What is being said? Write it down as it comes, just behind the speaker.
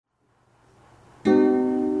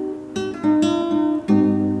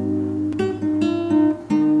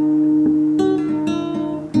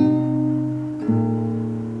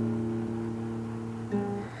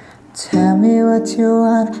what you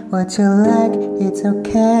want, what you like, it's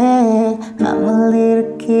okay. I'm a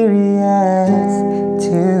little curious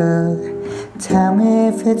too. Tell me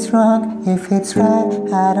if it's wrong, if it's right,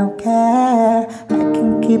 I don't care. I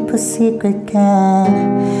can keep a secret,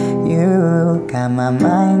 can you? Got my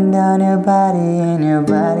mind on your body and your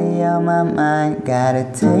body on my mind. Got a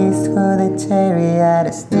taste for the cherry, I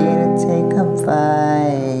just need to take a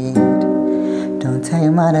bite. Don't tell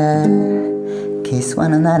your mother, kiss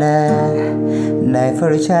one another, die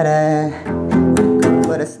for each other, go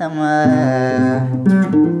for the summer.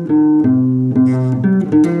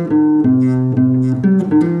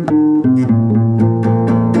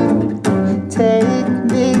 Take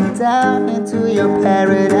me down into your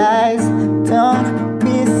paradise. Don't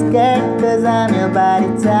be scared, cause I'm your body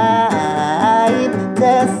type.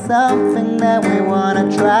 There's something that we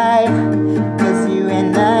wanna try, cause you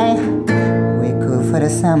and I, we cool for the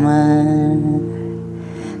summer.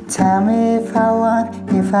 Tell me if I want,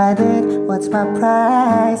 if I did, what's my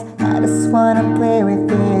price? I just wanna play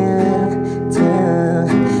with you too.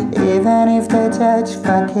 Even if they judge,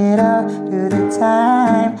 fuck it all, do the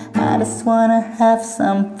time. I just wanna have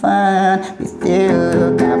some fun with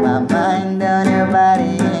you. Got my mind on your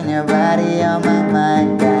body and your body on my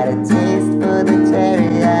mind. Got a taste for the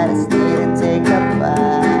cherry, I just need to take a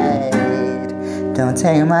bite. Don't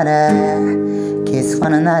tell your mother, kiss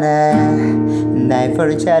one another, die for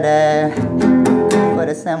each other, for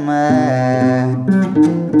the summer.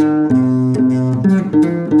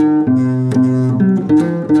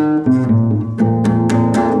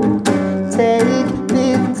 Take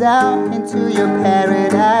me down into your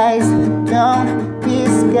paradise. Don't be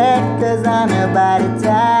scared, cause I'm your body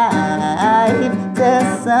type.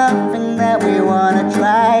 There's something that we wanna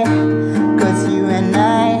try, cause you and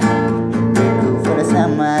I, we go for the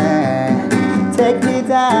summer. Take me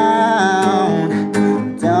down,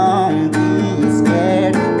 don't be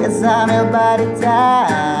scared, cause I'm your body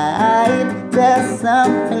type. There's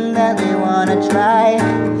something that we wanna try,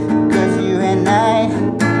 cause you and I,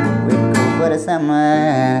 we go for the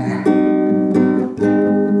summer.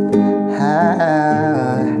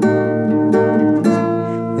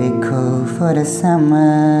 We go for the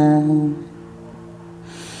summer.